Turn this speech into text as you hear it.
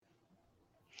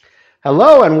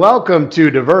Hello and welcome to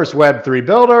Diverse Web3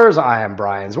 Builders. I am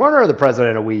Brian Zwerner, the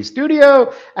president of We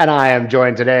Studio, and I am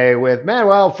joined today with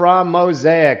Manuel from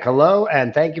Mosaic. Hello,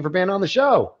 and thank you for being on the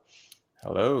show.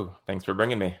 Hello, thanks for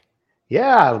bringing me.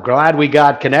 Yeah, I'm glad we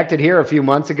got connected here a few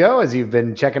months ago as you've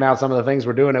been checking out some of the things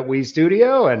we're doing at We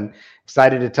Studio, and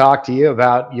excited to talk to you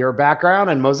about your background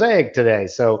and Mosaic today.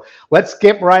 So let's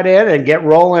skip right in and get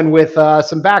rolling with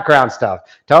some background stuff.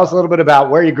 Tell us a little bit about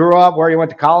where you grew up, where you went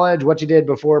to college, what you did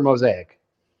before Mosaic.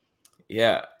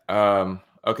 Yeah.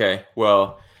 Okay.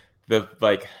 Well, the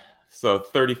so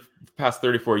 30 past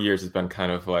 34 years has been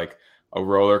kind of like a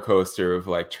roller coaster of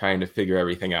like trying to figure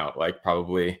everything out, like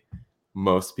probably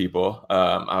most people,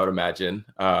 I would imagine.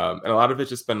 And a lot of it's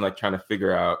just been like trying to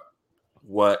figure out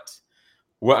what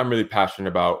I'm really passionate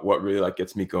about, what really like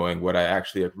gets me going, what I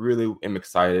actually like, really am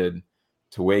excited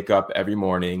to wake up every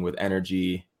morning with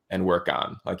energy and work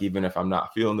on. Like, even if I'm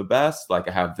not feeling the best, like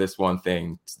I have this one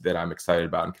thing that I'm excited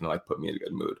about and can like put me in a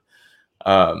good mood.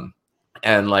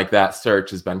 And like that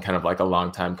search has been kind of like a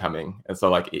long time coming. And so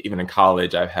like even in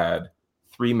college, I've had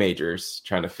 3 majors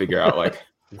trying to figure out like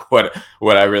what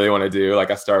I really want to do.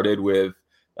 Like I started with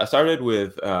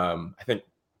I think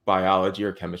biology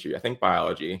or chemistry. I think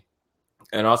biology.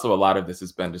 And also a lot of this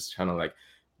has been just trying to like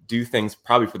do things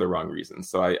probably for the wrong reasons.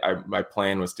 So I my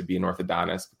plan was to be an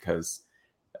orthodontist because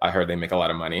I heard they make a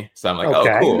lot of money. So I'm like, Okay,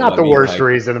 oh, cool. not the worst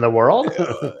reason in the world.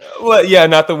 Well, yeah,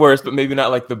 not the worst, but maybe not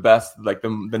like the best, like the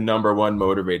number one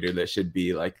motivator that should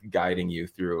be like guiding you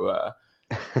through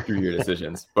your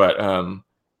decisions. But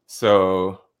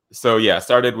so yeah,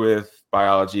 started with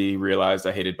biology, realized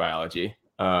I hated biology.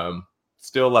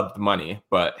 Still loved the money,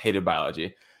 but hated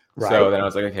biology. Right. So then I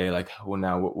was like, okay, like, well,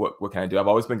 now what can I do? I've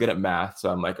always been good at math. So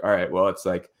I'm like, all right, well, it's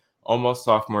like almost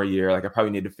sophomore year. Like I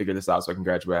probably need to figure this out so I can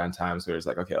graduate on time. So it's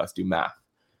like, okay, let's do math.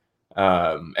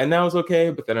 And that was okay.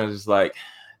 But then I was just like,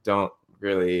 don't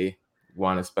really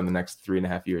want to spend the next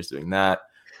 3.5 years doing that.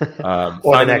 Or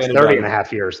the next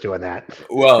 30.5 years doing that.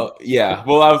 Well, yeah.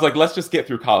 Well, I was like, let's just get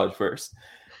through college first.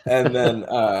 And then,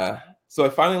 so I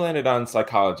finally landed on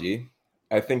psychology.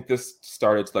 I think this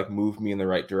started to like move me in the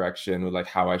right direction with like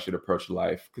how I should approach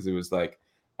life. Cause it was like,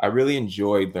 I really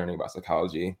enjoyed learning about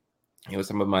psychology. It was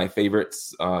some of my favorite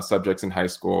subjects in high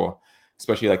school,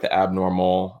 especially like the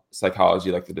abnormal psychology,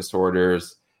 like the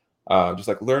disorders, just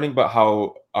like learning about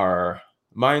how our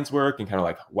minds work and kind of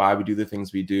like why we do the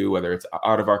things we do, whether it's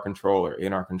out of our control or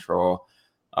in our control.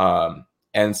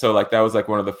 And so like that was like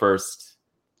one of the first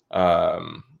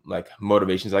like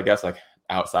motivations, I guess, like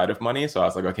outside of money. So I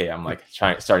was like, okay, I'm like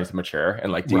starting to mature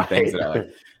and like do things that I like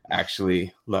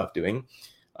actually love doing.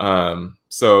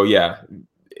 So yeah,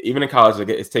 even in college, like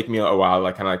it's taken me a while to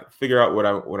like kind of like figure out what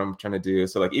I'm trying to do.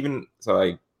 So like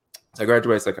I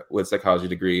graduated with psychology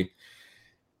degree,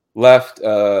 left,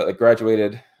 like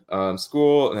graduated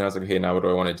school, and then I was like, okay, now what do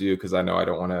I want to do? Because I know I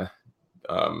don't want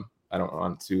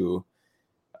to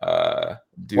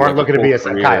do weren't like looking to be a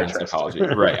psychiatrist. Psychology.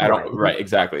 Right. I don't. Right.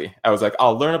 Exactly. I was like,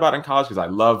 I'll learn about it in college because I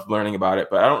love learning about it,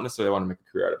 but I don't necessarily want to make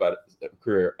a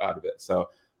career out of it. So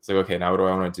it's like, okay, now what do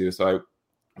I want to do? So I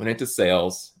went into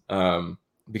sales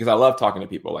because I love talking to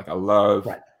people. Like I love.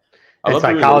 Right. And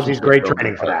psychology is great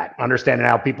training for that, understanding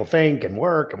how people think and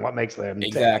work and what makes them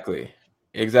exactly.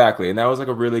 And that was like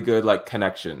a really good like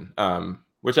connection.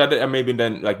 Which I maybe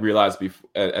didn't like realize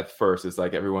at first. It's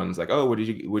like everyone's like, oh, what did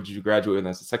you graduate with? And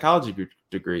it's a psychology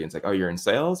degree. And it's like, oh, you're in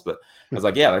sales. But I was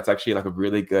like, yeah, that's actually like a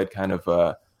really good kind of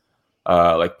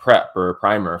like prep or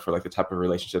primer for like the type of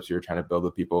relationships you're trying to build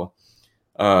with people.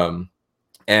 But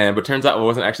turns out I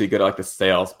wasn't actually good at like the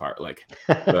sales part, like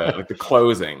the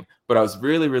closing. But I was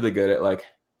really, really good at like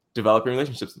developing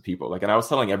relationships with people. Like, and I was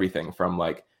selling everything from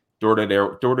like door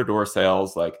to door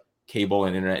sales, like cable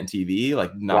and internet and TV,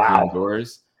 like knocking on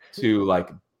doors, to like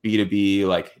B2B,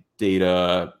 like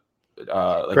data.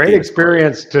 Like great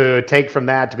experience to take from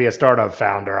that to be a startup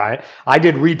founder. I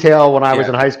did retail when I was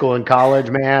in high school and college,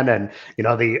 man. And, you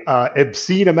know, the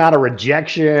obscene amount of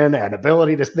rejection and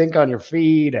ability to think on your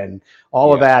feet and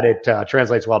all of that, it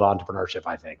translates well to entrepreneurship,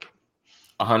 I think.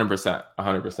 100%.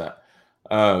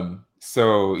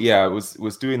 So yeah, I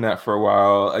was doing that for a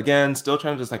while. Again, still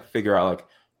trying to just like figure out like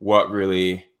what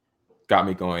really got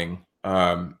me going.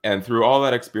 And through all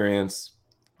that experience,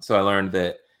 so I learned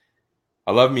that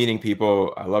I love meeting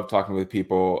people. I love talking with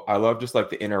people. I love just like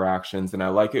the interactions. And I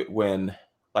like it when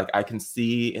like I can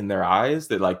see in their eyes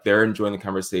that like they're enjoying the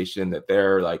conversation, that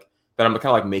they're like, that I'm kind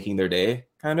of like making their day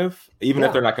kind of, even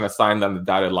if they're not going to sign them the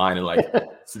dotted line and like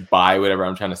buy whatever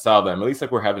I'm trying to sell them, at least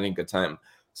like we're having a good time.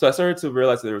 So I started to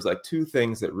realize that there was like 2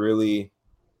 things that I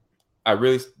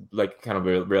really like kind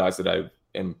of realized that I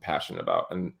am passionate about.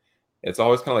 And It's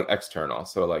always kind of like external.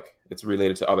 So like it's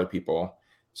related to other people.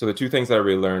 So the two things that I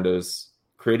really learned is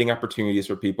creating opportunities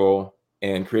for people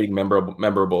and creating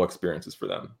memorable experiences for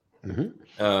them.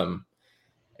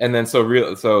 And then so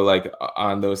like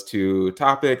on those two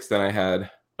topics, then I had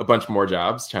a bunch more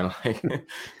jobs trying to like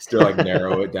still like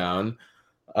narrow it down.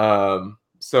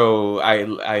 So I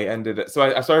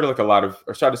started like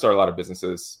tried to start a lot of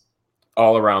businesses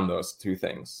all around those two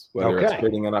things, whether it's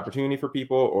creating an opportunity for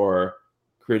people or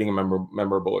creating a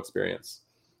memorable experience.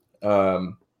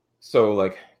 So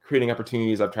like creating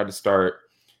opportunities, I've tried to start,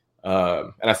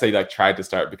 and I say like tried to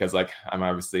start because like I'm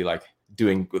obviously like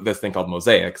doing this thing called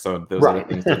Mosaic. So those other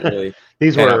things didn't really.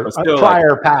 These were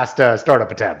past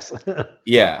startup attempts.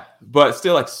 Yeah, but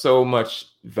still like so much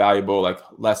valuable like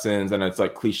lessons, and it's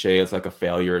like cliche. It's like a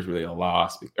failure is really a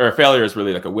loss, or a failure is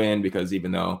really like a win, because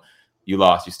even though you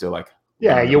lost, you still like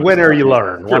you win or you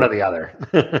learn, one or the other.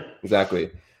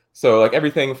 Exactly. So like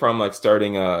everything from like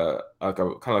starting a kind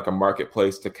of like a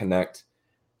marketplace to connect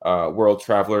world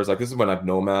travelers. Like this is when like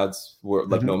nomads were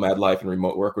like nomad life and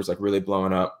remote work was like really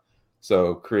blowing up.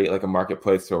 So create like a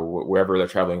marketplace so wherever they're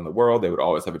traveling in the world, they would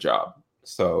always have a job.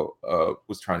 So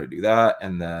was trying to do that,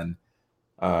 and then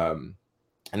I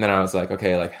was like,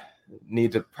 okay, like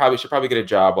should probably get a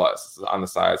job on the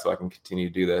side so I can continue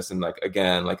to do this. And like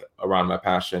again, like around my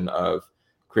passion of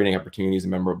creating opportunities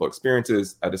and memorable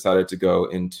experiences, I decided to go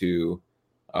into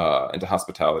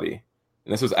hospitality.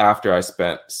 And this was after I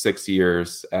spent 6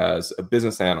 years as a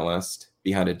business analyst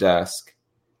behind a desk.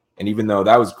 And even though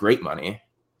that was great money,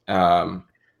 that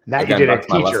again, you did at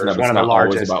Teachers, one of the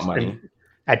largest about money.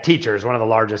 At Teachers, one of the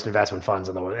largest investment funds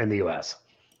in the U.S.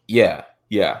 Yeah.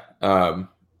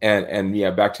 And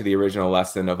yeah, back to the original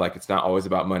lesson of like, it's not always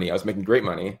about money. I was making great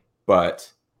money,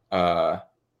 but it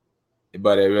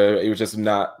was just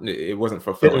not. It wasn't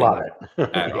fulfilling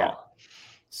at all.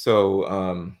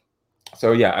 So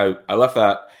yeah, I left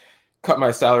that, cut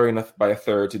my salary by a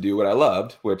third to do what I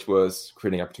loved, which was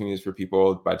creating opportunities for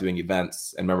people by doing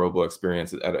events and memorable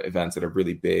experiences at events at a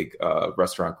really big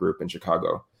restaurant group in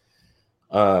Chicago.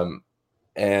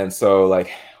 And so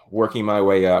like working my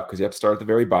way up, because you have to start at the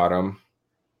very bottom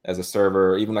as a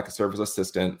server, even like a server's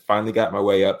assistant, finally got my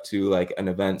way up to like an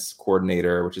events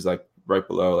coordinator, which is like right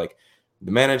below like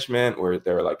the management, where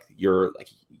they're like, you're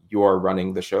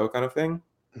running the show kind of thing.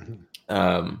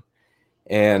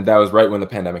 And that was right when the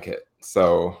pandemic hit.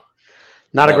 So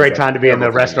not a great time to be in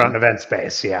the restaurant and event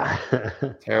space. Yeah.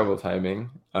 Terrible timing.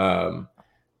 And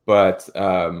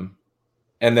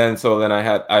then I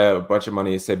had a bunch of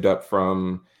money saved up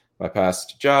from my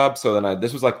past job. So then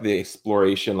this was like the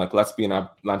exploration, like let's be an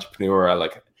entrepreneur.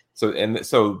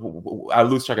 So I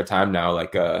lose track of time now.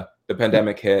 Like the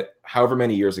pandemic hit however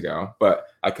many years ago, but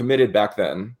I committed back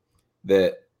then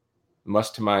that,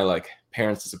 much to my like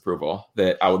parents' disapproval,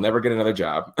 that I will never get another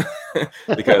job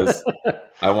because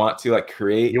I want to like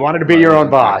create. You wanted to be your own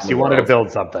boss. You wanted to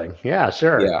build something. Yeah,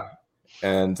 sure. Yeah.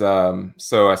 And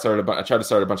so I tried to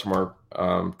start a bunch more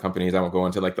companies. I won't go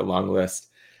into like the long list.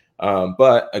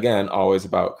 But again, always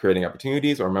about creating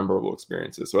opportunities or memorable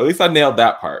experiences. So at least I nailed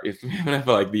that part. Even if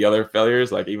like the other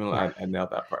failures, like even I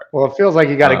nailed that part. Well, it feels like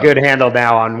you got a good handle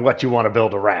now on what you want to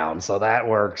build around. So that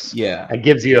works. Yeah. It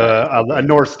gives you a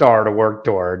North Star to work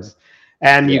towards.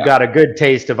 And you got a good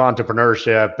taste of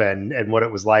entrepreneurship and what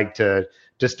it was like to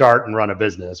start and run a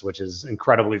business, which is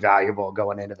incredibly valuable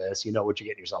going into this. You know what you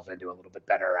get yourself into a little bit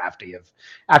better after you've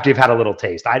had a little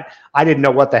taste. I didn't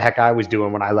know what the heck I was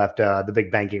doing when I left the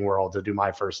big banking world to do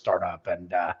my first startup.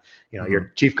 And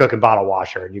you're chief cook and bottle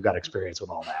washer, and you got experience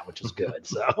with all that, which is good.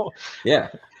 So yeah,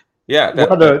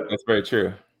 that's very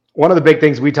true. One of the big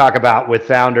things we talk about with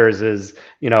founders is,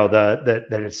 that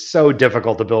it's so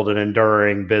difficult to build an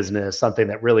enduring business, something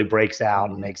that really breaks out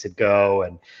and makes it go,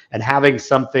 and having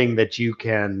something that you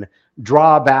can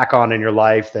draw back on in your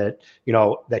life that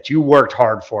you worked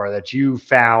hard for, that you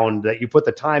found, that you put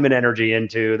the time and energy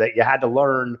into, that you had to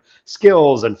learn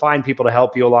skills and find people to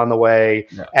help you along the way,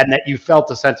 and that you felt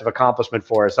a sense of accomplishment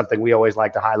for, is something we always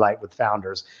like to highlight with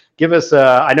founders. Give us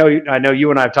I know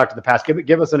you and I have talked in the past.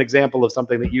 Give us an example of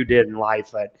something that you did in life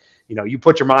that you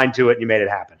put your mind to it and you made it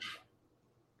happen.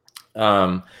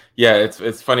 Yeah,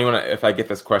 it's funny if I get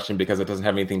this question, because it doesn't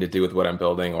have anything to do with what I'm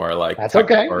building or like that's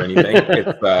okay or anything.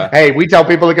 It's, hey, we tell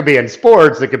people it could be in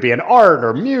sports, it could be in art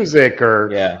or music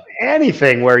or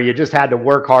anything where you just had to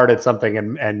work hard at something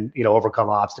and overcome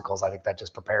obstacles. I think that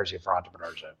just prepares you for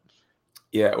entrepreneurship.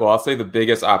 Yeah, well, I'll say the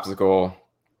biggest obstacle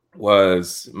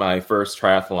was my first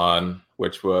triathlon,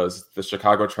 which was the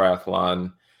Chicago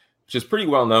Triathlon, which is pretty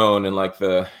well known in like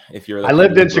if you're I like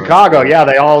lived in Chicago. Yeah,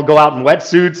 they all go out in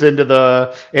wetsuits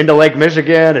into Lake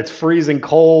Michigan. It's freezing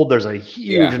cold. There's a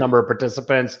huge number of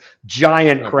participants,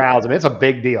 giant crowds. I mean, it's a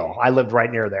big deal. I lived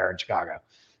right near there in Chicago.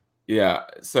 Yeah,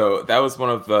 so that was one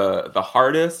of the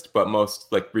hardest but most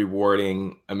like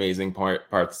rewarding, amazing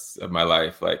parts of my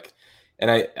life. Like, and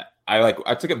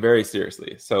I took it very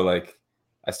seriously. So like,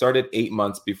 I started 8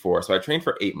 months before, so I trained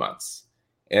for 8 months,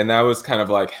 and that was kind of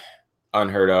like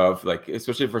unheard of, like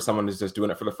especially for someone who's just doing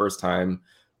it for the first time.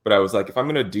 But I was like, if I'm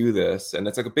gonna do this, and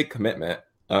it's like a big commitment,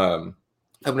 I'm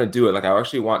gonna do it. Like, I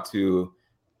actually want to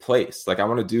place, like I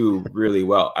want to do really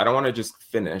well. I don't want to just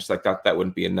finish, like that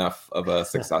wouldn't be enough of a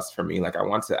success for me. Like, I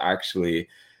want to actually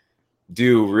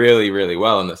do really, really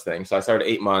well in this thing. So I started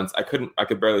 8 months. I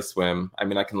could barely swim. I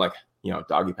mean, I can like,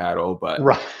 doggy paddle, but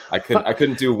right. I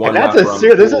couldn't do one. And this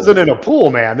isn't in a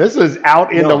pool, man. This is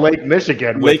out into Lake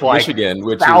Michigan with like Michigan,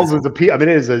 which thousands of people. I mean,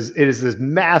 it is this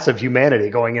massive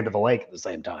humanity going into the lake at the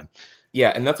same time. Yeah,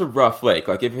 and that's a rough lake.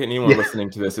 Like, if anyone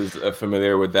listening to this is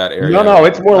familiar with that area. No,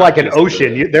 it's more like an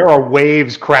ocean. There are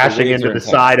waves crashing into the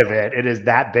side of it. It is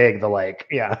that big, the lake.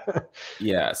 Yeah.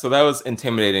 Yeah, so that was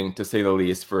intimidating, to say the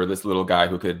least, for this little guy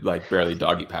who could like barely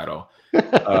doggy paddle.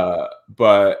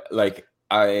 But like,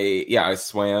 I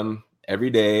swam every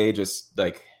day, just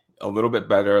like a little bit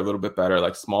better,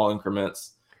 like small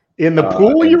increments. In the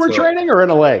pool you were training, or in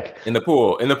a lake? In the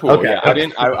pool. Okay. Yeah,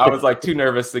 I was like too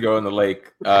nervous to go in the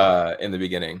lake in the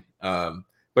beginning.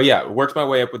 But yeah, worked my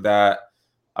way up with that.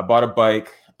 I bought a bike,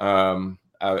 and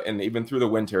even through the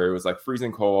winter, it was like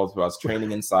freezing cold. So I was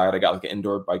training inside. I got like an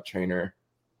indoor bike trainer.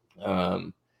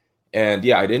 And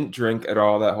yeah, I didn't drink at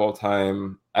all that whole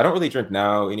time. I don't really drink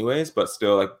now anyways, but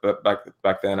still, like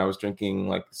back then I was drinking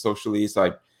like socially.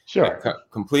 So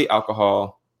complete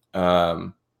alcohol.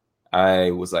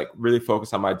 I was like really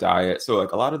focused on my diet. So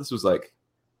like a lot of this was like,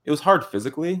 it was hard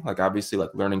physically, like obviously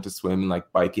like learning to swim and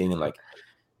like biking and like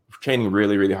training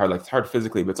really, really hard. Like, it's hard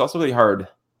physically, but it's also really hard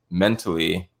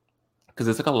mentally, because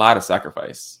it's like a lot of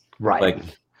sacrifice. Right. Like,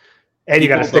 and you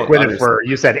got to stick with it for,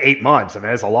 you said 8 months. I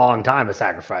mean, it's a long time of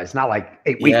sacrifice, not like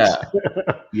 8 weeks.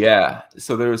 Yeah.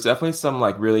 So there was definitely some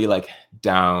like really like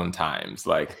down times,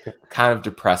 like kind of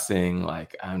depressing.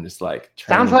 Like, I'm just like,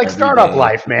 sounds like startup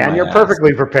life, man. You're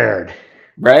perfectly prepared.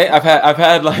 Right. I've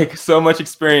had like so much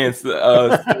experience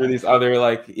through these other,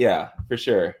 like, yeah, for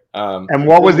sure. And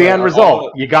what was the end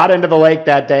result? You got into the lake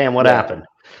that day, and what happened?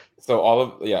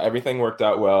 So everything worked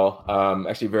out well.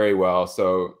 Actually very well.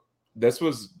 So this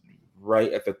was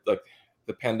right at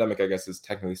the pandemic, I guess, is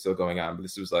technically still going on, but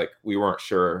this was like, we weren't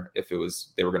sure if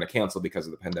they were going to cancel because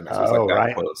of the pandemic. So it was like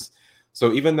that close.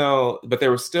 So even though, but there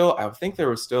was still, I think there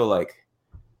was still like,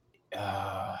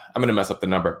 I'm going to mess up the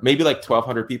number, maybe like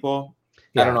 1,200 people.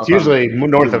 Yeah, I don't know. It's usually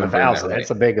north of 1,000. It's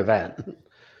a big event.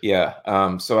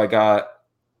 Yeah. So I got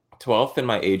 12th in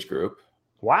my age group.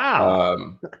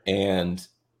 Wow. And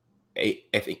I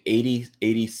think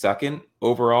 82nd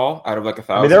overall out of like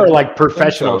 1,000. I mean, there are like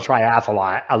professional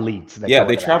triathlon elites.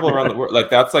 They travel around the world. Like,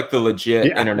 that's like the legit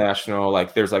international.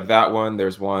 Like, there's like that one.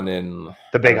 There's one in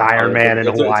the big Ironman in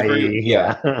Hawaii.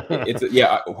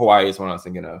 Hawaii is one I was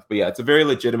thinking of. But yeah, it's a very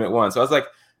legitimate one. So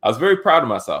I was very proud of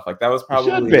myself. Like, that was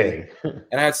probably, and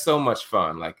I had so much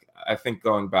fun. Like, I think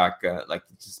going back, like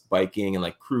just biking and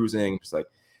like cruising, just like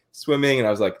swimming, and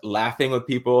I was like laughing with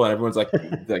people, and everyone's like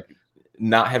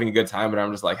not having a good time, but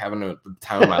I'm just like having a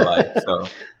time of my life. So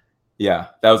yeah,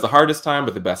 that was the hardest time,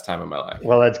 but the best time of my life.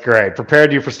 Well, that's great.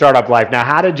 Prepared you for startup life. Now,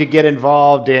 how did you get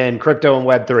involved in crypto and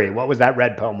Web3? What was that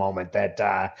red pill moment?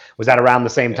 Was that around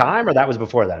the same time, or that was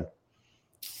before then?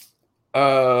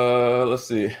 Let's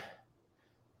see.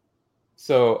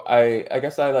 So I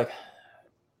guess I like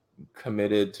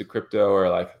committed to crypto, or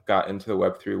like got into the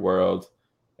Web3 world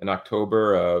in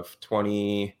October of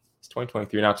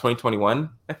 2023 now, 2021,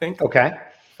 I think. Okay.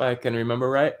 If I can remember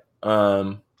right.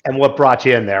 And what brought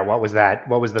you in there? What was that?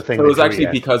 What was the thing? So it was actually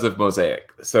because of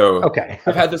Mosaic. So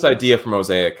I've had this idea for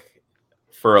Mosaic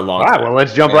for a long time. Well,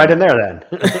 let's jump right in there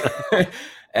then.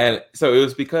 And so it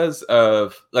was because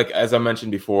of, like, as I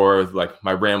mentioned before, like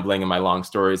my rambling and my long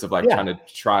stories of like trying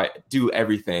to do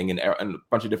everything in a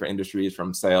bunch of different industries,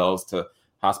 from sales to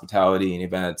hospitality and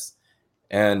events.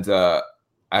 And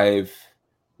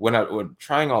when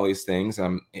trying all these things,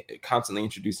 I'm constantly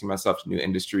introducing myself to new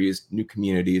industries, new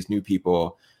communities, new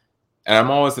people. And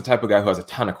I'm always the type of guy who has a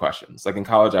ton of questions. Like in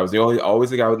college, I was always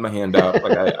the guy with my hand up.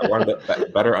 Like I wanted to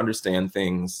better understand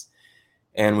things.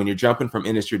 And when you're jumping from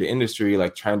industry to industry,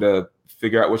 like trying to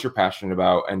figure out what you're passionate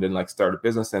about and then like start a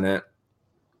business in it,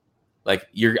 like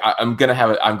I'm gonna have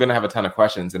a ton of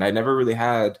questions. And I never really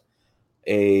had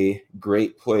a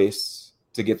great place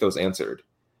to get those answered.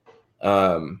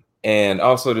 And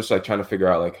also just like trying to figure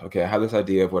out like, okay, I have this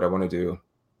idea of what I want to do.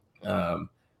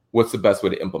 What's the best way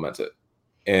to implement it?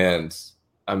 And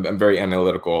I'm very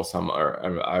analytical.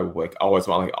 I like always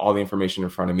want like all the information in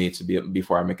front of me to be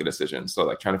before I make a decision. So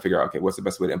like trying to figure out, okay, what's the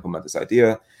best way to implement this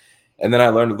idea? And then I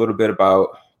learned a little bit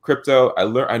about crypto.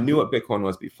 I knew what Bitcoin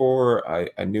was before.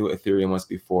 I knew what Ethereum was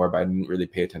before, but I didn't really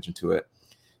pay attention to it.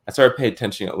 I started paying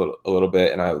attention a little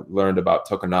bit, and I learned about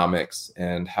tokenomics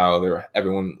and how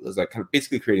everyone was like kind of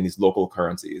basically creating these local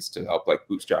currencies to help like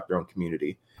bootstrap their own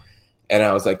community. And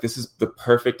I was like, this is the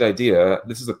perfect idea.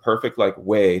 This is a perfect like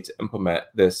way to implement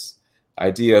this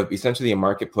idea of essentially a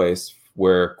marketplace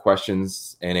where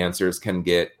questions and answers can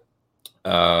get,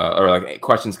 or like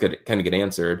questions can get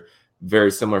answered.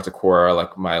 Very similar to Quora,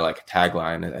 like my like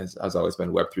tagline has always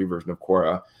been Web3 version of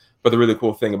Quora. But the really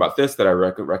cool thing about this that I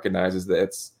recognize is that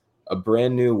it's a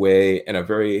brand new way and a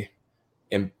very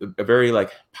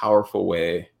like powerful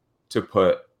way to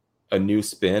put a new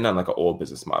spin on like an old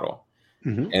business model.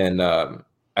 Mm-hmm. And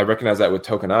I recognize that with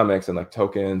tokenomics and like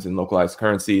tokens and localized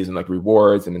currencies and like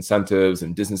rewards and incentives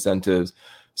and disincentives.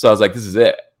 So I was like, this is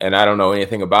it. And I don't know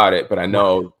anything about it, but I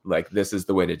know like this is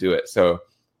the way to do it. So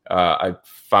I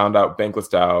found out Bankless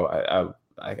DAO.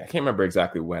 I can't remember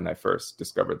exactly when I first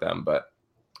discovered them, but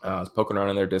I was poking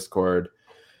around in their Discord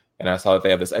and I saw that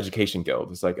they have this education guild.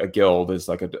 It's like a guild is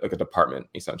like a department,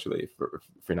 essentially, if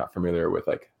you're not familiar with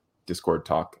like Discord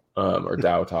talk or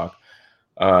DAO talk.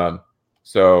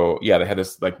 So yeah, they had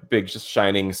this like big just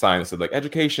shining sign that said like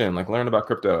education, like learn about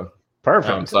crypto.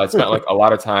 Perfect. So I spent like a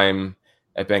lot of time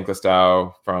at Bankless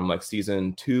DAO from like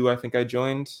season 2, I think I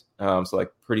joined. So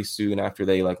like pretty soon after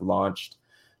they like launched.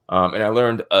 And I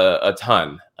learned a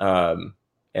ton.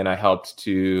 And I helped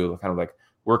to kind of like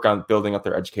work on building up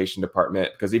their education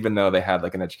department, because even though they had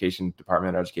like an education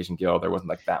department or education guild, there wasn't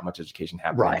like that much education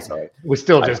happening. Right. So we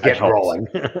still just getting rolling.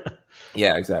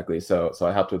 Yeah, exactly. So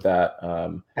I helped with that.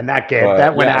 And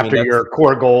that went after your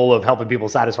core goal of helping people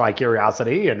satisfy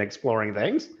curiosity and exploring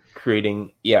things.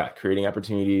 Creating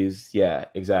opportunities. Yeah,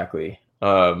 exactly.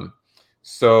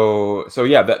 So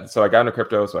I got into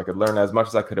crypto so I could learn as much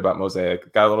as I could about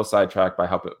Mosaic. Got a little sidetracked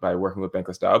by working with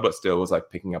Bankless DAO, but still was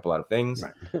like picking up a lot of things.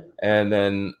 Right. And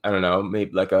then I don't know,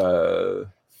 maybe like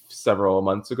several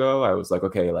months ago, I was like,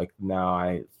 okay, like now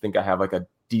I think I have like a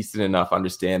decent enough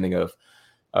understanding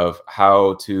of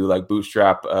how to like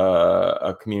bootstrap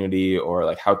a community, or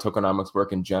like how tokenomics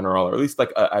work in general, or at least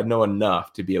like I know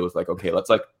enough to be able to like, okay,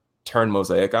 let's like turn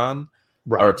Mosaic on.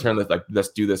 Right. Or turn this like, let's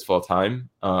do this full time,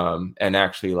 and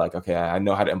actually like, okay, I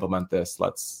know how to implement this.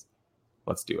 Let's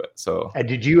do it. So, and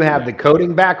did you have the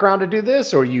coding background to do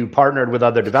this, or you partnered with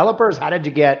other developers? How did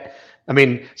you get? I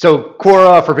mean, so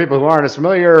Quora, for people who aren't as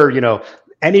familiar,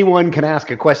 anyone can ask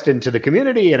a question to the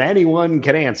community, and anyone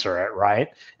can answer it, right?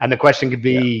 And the question could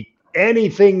be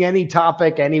anything, any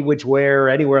topic, any which where,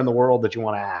 anywhere in the world that you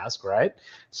want to ask, right?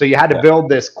 So you had to build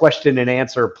this question and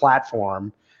answer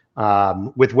platform.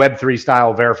 With Web3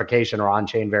 style verification or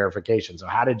on-chain verification. So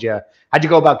how'd you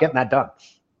go about getting that done?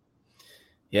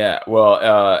 Yeah,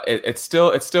 well, it's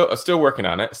still working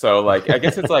on it. So like, I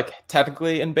guess it's like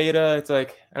technically in beta. It's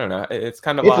like, I don't know. It's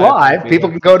kind of live. People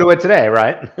can go to it today,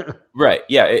 right? Right.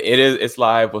 Yeah, it is. It's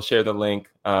live. We'll share the link.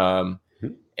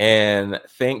 And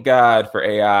thank God for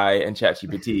AI and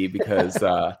ChatGPT, because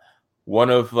one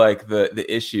of like the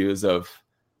issues of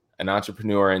an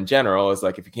entrepreneur in general is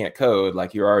like, if you can't code,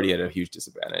 like you're already at a huge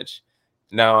disadvantage.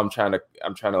 Now I'm trying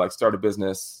to like start a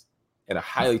business in a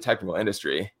highly technical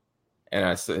industry, and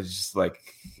it's just like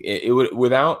it would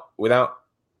without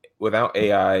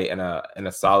AI and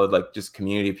a solid like just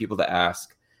community of people to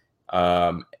ask,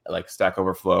 like Stack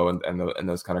Overflow and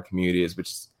those kind of communities, which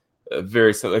is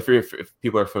very similar. If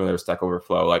people are familiar with Stack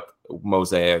Overflow, like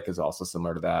Mosaic is also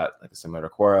similar to that, like similar to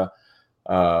Quora.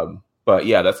 But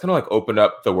yeah, that's kind of like opened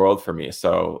up the world for me.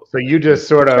 So you just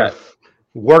sort of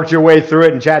worked your way through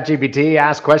it in ChatGPT,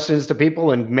 asked questions to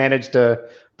people, and managed to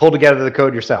pull together the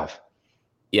code yourself.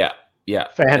 Yeah.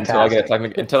 Fantastic.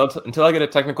 Until I get a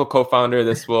technical co-founder,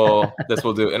 this will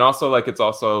do. And also like, it's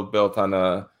also built on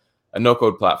a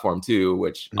no-code platform too,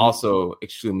 which also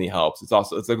extremely helps. It's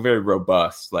like a very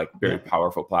robust, like very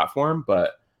powerful platform,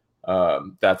 but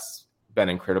that's been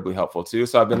incredibly helpful too.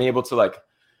 So I've been able to like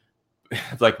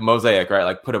Mosaic, right?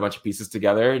 Like put a bunch of pieces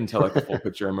together until like the full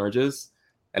picture emerges.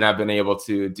 And I've been able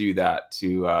to do that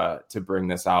to bring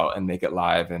this out and make it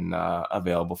live and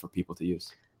available for people to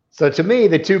use. So to me,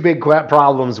 the two big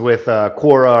problems with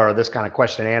Quora or this kind of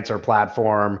question and answer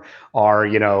platform are,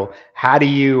 how do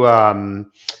you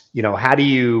how do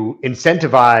you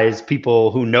incentivize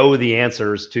people who know the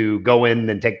answers to go in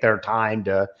and take their time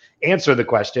to answer the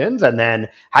questions? And then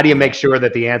how do you make sure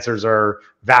that the answers are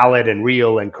valid and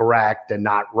real and correct and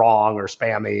not wrong or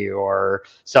spammy or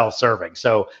self-serving?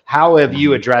 So how have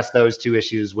you addressed those two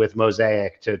issues with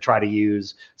Mosaic to try to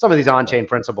use some of these on-chain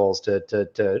principles to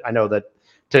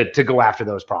go after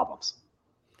those problems?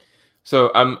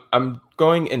 So I'm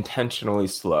going intentionally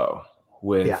slow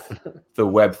with the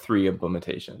Web3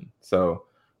 implementation. So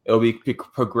it'll be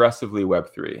progressively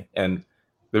Web3. And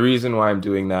the reason why I'm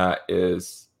doing that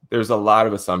is there's a lot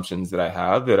of assumptions that I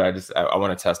have that I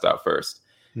want to test out first.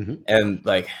 And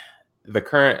like the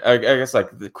current, I guess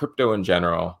like the crypto in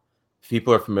general,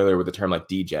 people are familiar with the term like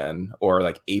degen or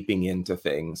like aping into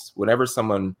things. Whenever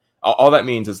someone, all that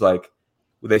means is like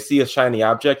they see a shiny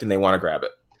object and they want to grab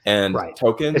it. And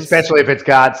tokens, especially if it's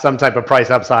got some type of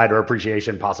price upside or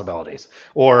appreciation possibilities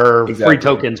or free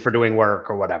tokens for doing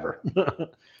work or whatever.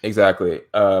 Exactly.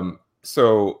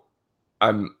 So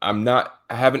I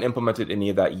haven't implemented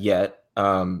any of that yet.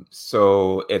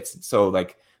 So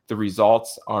like the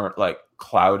results aren't like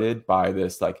clouded by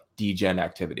this like degen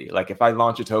activity. Like if I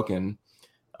launch a token,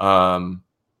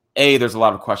 there's a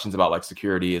lot of questions about like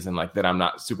securities and like that I'm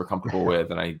not super comfortable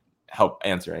with, and I help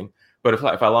answering. But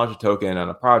if I launch a token on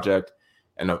a project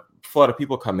and a flood of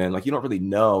people come in, like you don't really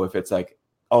know if it's like,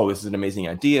 oh, this is an amazing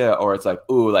idea, or it's like,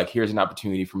 ooh, like here's an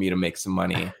opportunity for me to make some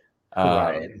money,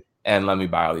 and let me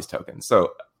buy all these tokens.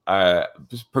 So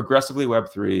just progressively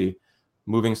Web3,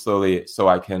 moving slowly, so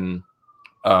I can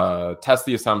test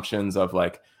the assumptions of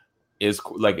like you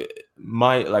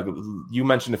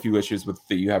mentioned a few issues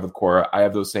that you have with Quora. I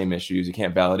have those same issues. You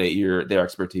can't validate their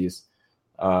expertise.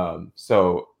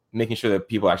 So making sure that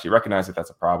people actually recognize that that's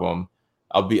a problem.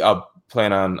 I'll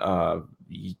plan on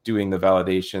doing the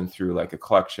validation through like a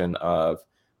collection of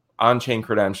on-chain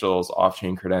credentials,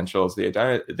 off-chain credentials. The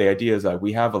idea is that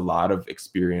we have a lot of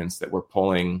experience that we're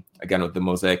pulling, again, with the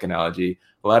Mosaic analogy,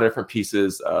 a lot of different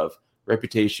pieces of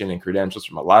reputation and credentials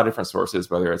from a lot of different sources,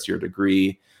 whether it's your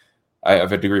degree. I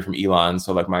have a degree from Elon.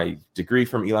 So like my degree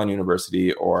from Elon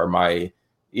University, or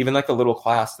even like a little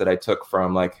class that I took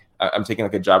from like, I'm taking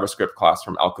like a JavaScript class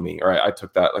from Alchemy, or I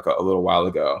took that like a little while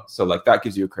ago. So like that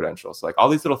gives you a credential. So like all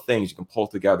these little things you can pull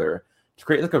together to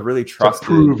create like a really trusted,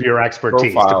 to prove your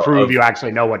expertise, to prove you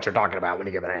actually know what you're talking about when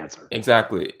you give an answer.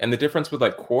 Exactly. And the difference with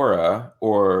like Quora,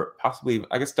 or possibly,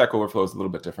 I guess Stack Overflow is a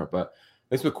little bit different, but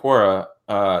at least with Quora,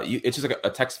 it's just like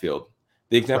a text field.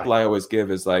 The example I always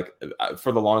give is like,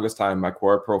 for the longest time, my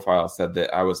Quora profile said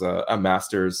that I was a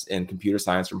master's in computer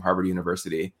science from Harvard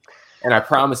University. And I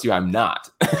promise you, I'm not.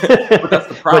 But that's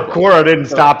the problem. But Quora didn't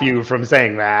stop you from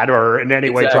saying that, or in any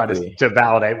way try to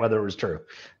validate whether it was true.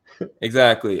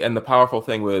 Exactly. And the powerful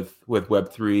thing with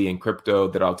Web3 and crypto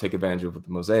that I'll take advantage of with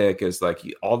Mosaic is like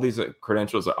all these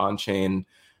credentials are on chain,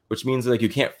 which means like you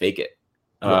can't fake it.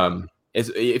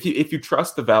 If you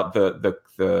trust the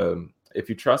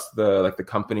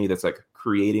company that's like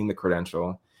creating the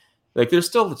credential, like there's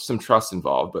still some trust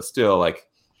involved, but still like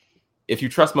if you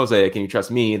trust Mosaic and you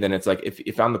trust me, then it's like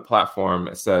if on the platform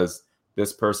it says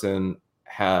this person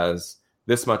has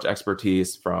this much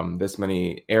expertise from this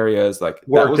many areas, like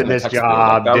worked in this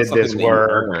job, did this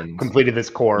work, completed this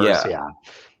course.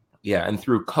 Yeah. And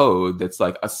through code that's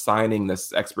like assigning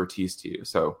this expertise to you.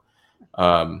 So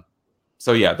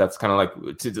yeah, that's kind of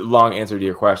like, to long answer to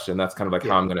your question, that's kind of like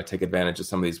how I'm going to take advantage of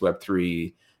some of these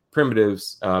Web3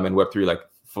 primitives and Web3 like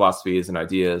philosophies and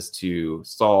ideas to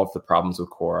solve the problems with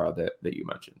Quora that you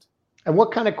mentioned. And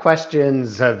what kind of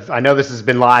questions I know this has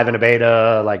been live in a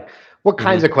beta, like what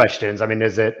kinds of questions? I mean,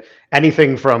 is it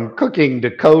anything from cooking to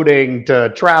coding to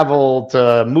travel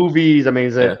to movies? I mean,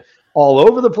 is it all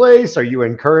over the place? Are you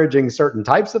encouraging certain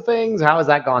types of things? How has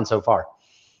that gone so far?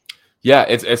 Yeah,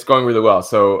 it's going really well.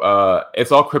 So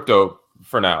it's all crypto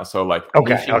for now. So like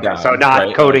so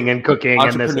not coding and cooking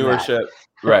and this and entrepreneurship,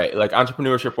 right? Like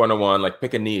entrepreneurship 101, like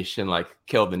pick a niche and like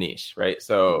kill the niche, right?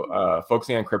 So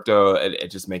focusing on crypto, it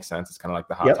just makes sense. It's kind of like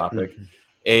the hot topic.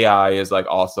 AI is like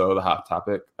also the hot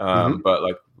topic, but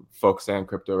like focusing on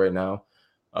crypto right now.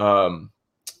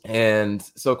 And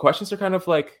so questions are kind of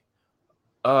like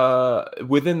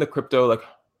within the crypto like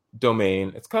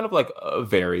domain, it's kind of like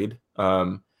varied.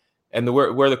 And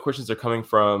where the questions are coming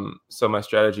from, so my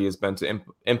strategy has been to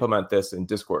implement this in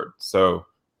Discord. So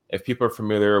if people are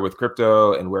familiar with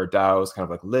crypto and where DAOs kind of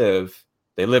like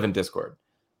they live in Discord.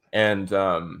 And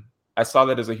I saw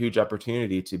that as a huge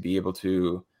opportunity to be able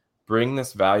to bring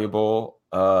this valuable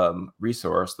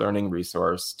learning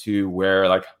resource to where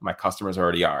like my customers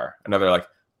already are. Another like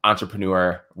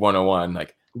entrepreneur 101,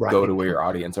 like go to where your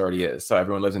audience already is. So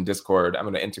everyone lives in Discord. I'm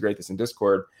going to integrate this in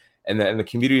Discord and the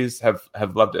communities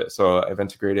have loved it. So I've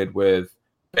integrated with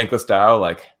Bankless DAO,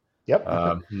 like. Yep.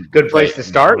 Good place to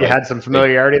start. You had some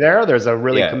familiarity there. There's a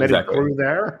really committed crew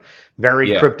there.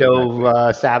 Very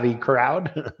crypto savvy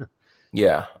crowd.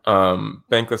 Yeah.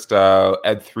 Bankless DAO,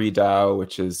 Ed3 DAO,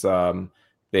 which is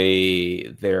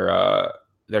their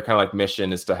kind of like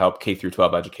mission is to help K through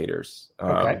 12 educators.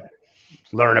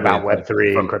 Learn about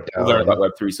Web3 and crypto. Learn about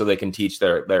Web3 so they can teach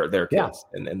their kids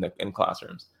in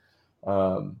classrooms.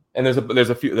 And there's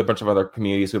a bunch of other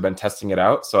communities who have been testing it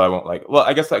out. So I won't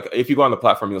I guess like if you go on the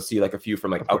platform, you'll see like a few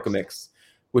from like Alchemix,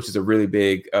 which is a really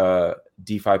big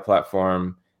DeFi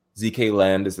platform. ZK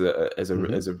Lend is a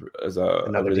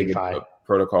really DeFi good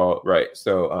protocol, right?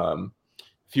 So a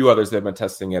few others that have been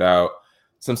testing it out.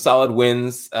 Some solid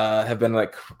wins have been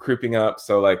like creeping up.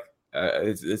 So like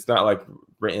it's not like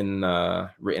written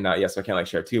out yet, so I can't like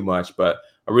share too much, but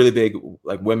a really big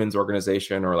like women's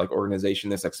organization or like organization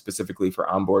that's like specifically for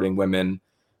onboarding women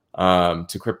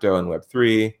to crypto and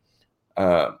Web3.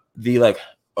 The like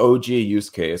OG use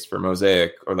case for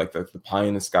Mosaic, or like the pie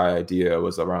in the sky idea,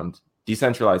 was around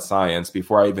decentralized science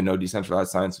before I even know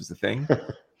decentralized science was a thing.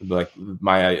 Like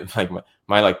my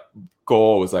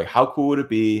goal was like, how cool would it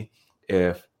be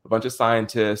if a bunch of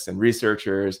scientists and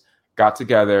researchers got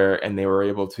together and they were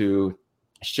able to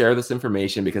share this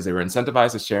information because they were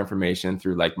incentivized to share information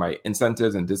through like my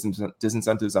incentives and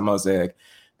disincentives on Mosaic.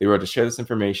 They were able to share this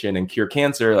information and cure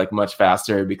cancer like much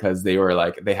faster because they were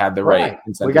like, they had the right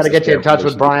incentives. We got to get you in touch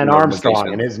with Brian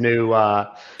Armstrong and his new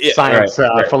science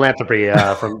philanthropy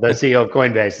from the CEO of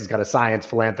Coinbase. Has got a science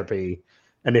philanthropy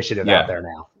initiative out there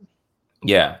now.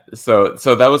 Yeah. So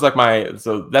that was like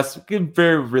that's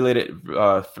very related,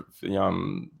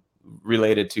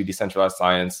 related to decentralized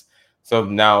science. So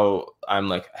now I'm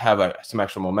like have like some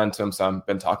actual momentum. So I've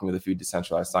been talking with a few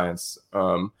decentralized science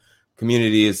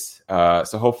communities.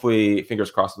 So hopefully,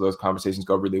 fingers crossed, those conversations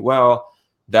go really well.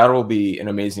 That'll be an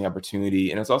amazing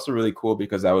opportunity. And it's also really cool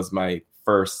because that was my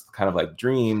first kind of like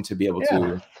dream to be able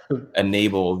to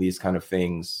enable these kind of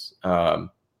things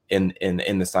in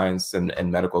the science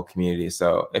and medical community.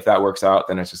 So if that works out,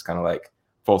 then it's just kind of like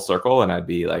full circle, and I'd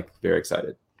be like very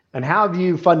excited. And how have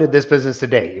you funded this business to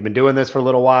date? You've been doing this for a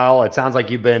little while. It sounds like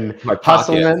you've been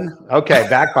hustling. Okay,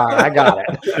 back pocket. I got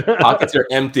it. Pockets are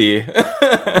empty.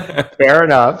 Fair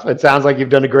enough. It sounds like you've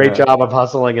done a great job of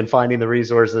hustling and finding the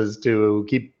resources to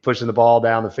keep pushing the ball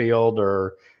down the field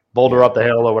or boulder up the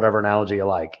hill, or whatever analogy you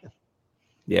like.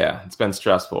 Yeah, it's been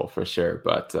stressful for sure,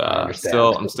 but I'm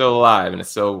still alive, and it's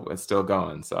still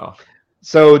going.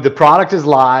 So the product is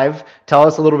live. Tell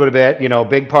us a little bit.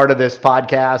 Big part of this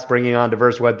podcast, bringing on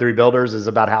diverse Web3 builders, is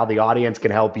about how the audience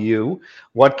can help you.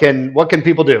 What can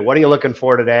people do? What are you looking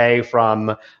for today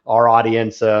from our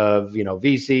audience of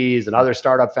VCs and other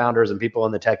startup founders and people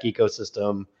in the tech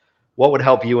ecosystem? What would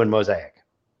help you in Mosaic?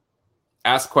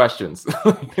 Ask questions.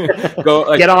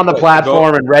 Get on the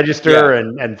platform and register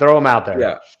and throw them out there.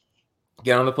 Yeah,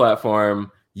 get on the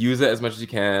platform. Use it as much as you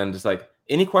can. Just like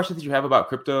any questions that you have about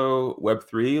crypto,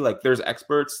 Web3, like there's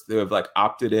experts that have like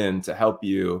opted in to help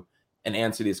you and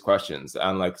answer these questions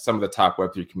on like some of the top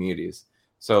Web3 communities.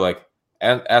 So like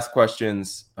ask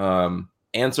questions,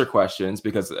 answer questions,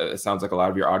 because it sounds like a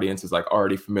lot of your audience is like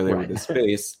already familiar with this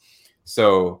space.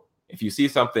 So if you see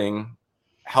something,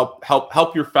 help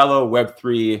your fellow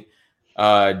Web3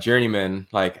 journeyman,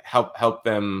 like help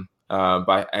them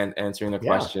by answering their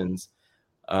questions.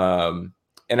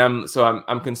 And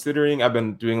I'm considering, I've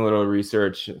been doing a little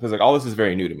research because like all this is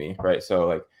very new to me, right? So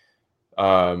like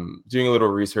doing a little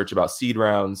research about seed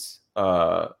rounds.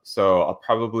 So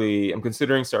I'm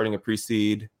considering starting a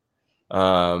pre-seed.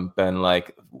 Been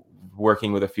like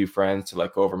working with a few friends to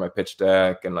like go over my pitch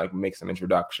deck and like make some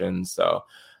introductions. So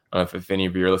I don't know if any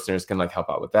of your listeners can like help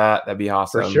out with that. That'd be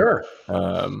awesome. For sure.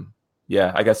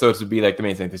 I guess so. It would be like the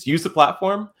main thing. Just use the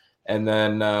platform, and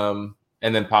then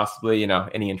possibly,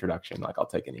 any introduction. Like I'll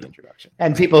take any introduction.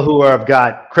 And people who have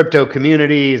got crypto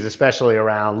communities, especially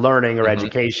around learning or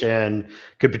education,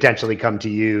 could potentially come to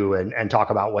you and talk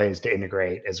about ways to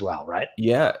integrate as well, right?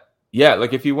 Yeah. Yeah.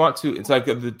 Like if you want to, it's like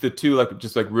the two, like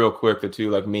just like real quick, the two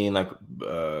like main like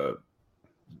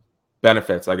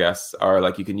benefits, I guess, are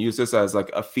like you can use this as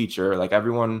like a feature. Like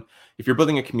everyone, if you're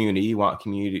building a community, you want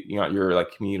your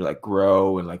like community to like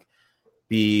grow and like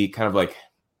be kind of like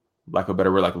a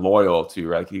better word, like loyal to,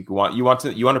 right? Like you want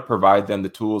to provide them the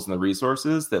tools and the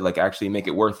resources that like actually make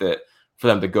it worth it for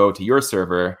them to go to your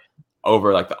server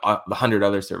over like the 100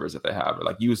 other servers that they have, or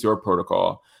like use your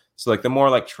protocol. So like the more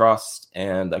like trust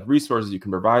and like resources you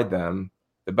can provide them,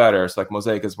 the better. So like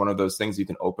Mosaic is one of those things you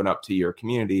can open up to your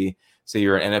community. Say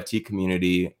you're an NFT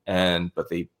community,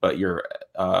 but your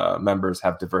members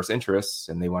have diverse interests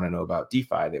and they want to know about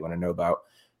DeFi. They want to know about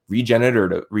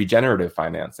regenerative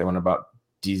finance. They want to know about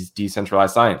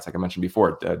decentralized science, like I mentioned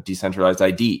before, decentralized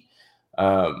ID.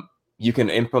 You can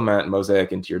implement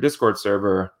Mosaic into your Discord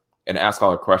server and ask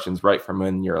all the questions right from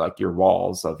in your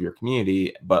walls of your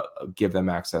community, but give them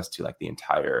access to like the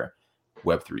entire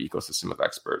Web3 ecosystem of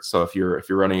experts. So if you're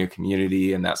running a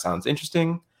community and that sounds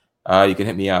interesting, you can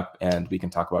hit me up and we can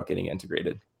talk about getting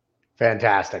integrated.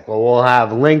 Fantastic. Well, we'll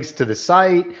have links to the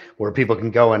site where people can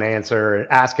go and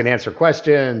ask and answer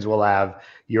questions. We'll have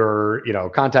your,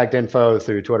 contact info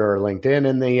through Twitter or LinkedIn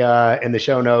in the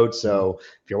show notes. So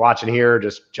if you're watching here,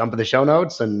 just jump in the show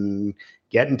notes and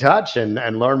get in touch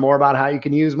and learn more about how you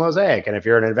can use Mosaic. And if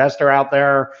you're an investor out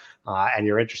there and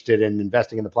you're interested in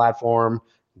investing in the platform,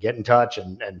 get in touch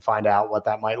and find out what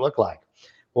that might look like.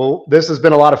 Well, this has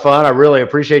been a lot of fun. I really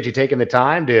appreciate you taking the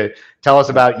time to tell us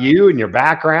about you and your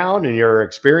background and your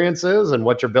experiences and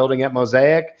what you're building at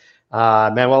Mosaic.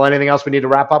 Manuel, anything else we need to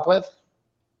wrap up with?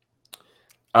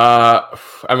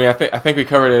 I think we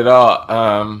covered it all.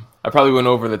 I probably went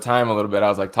over the time a little bit. I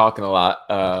was like talking a lot,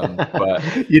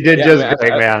 but you did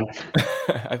great, man.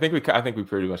 I think we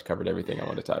pretty much covered everything I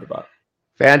wanted to talk about.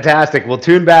 Fantastic. We'll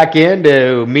tune back in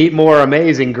to meet more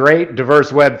amazing, great,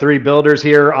 diverse Web3 builders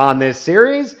here on this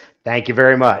series. Thank you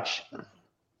very much.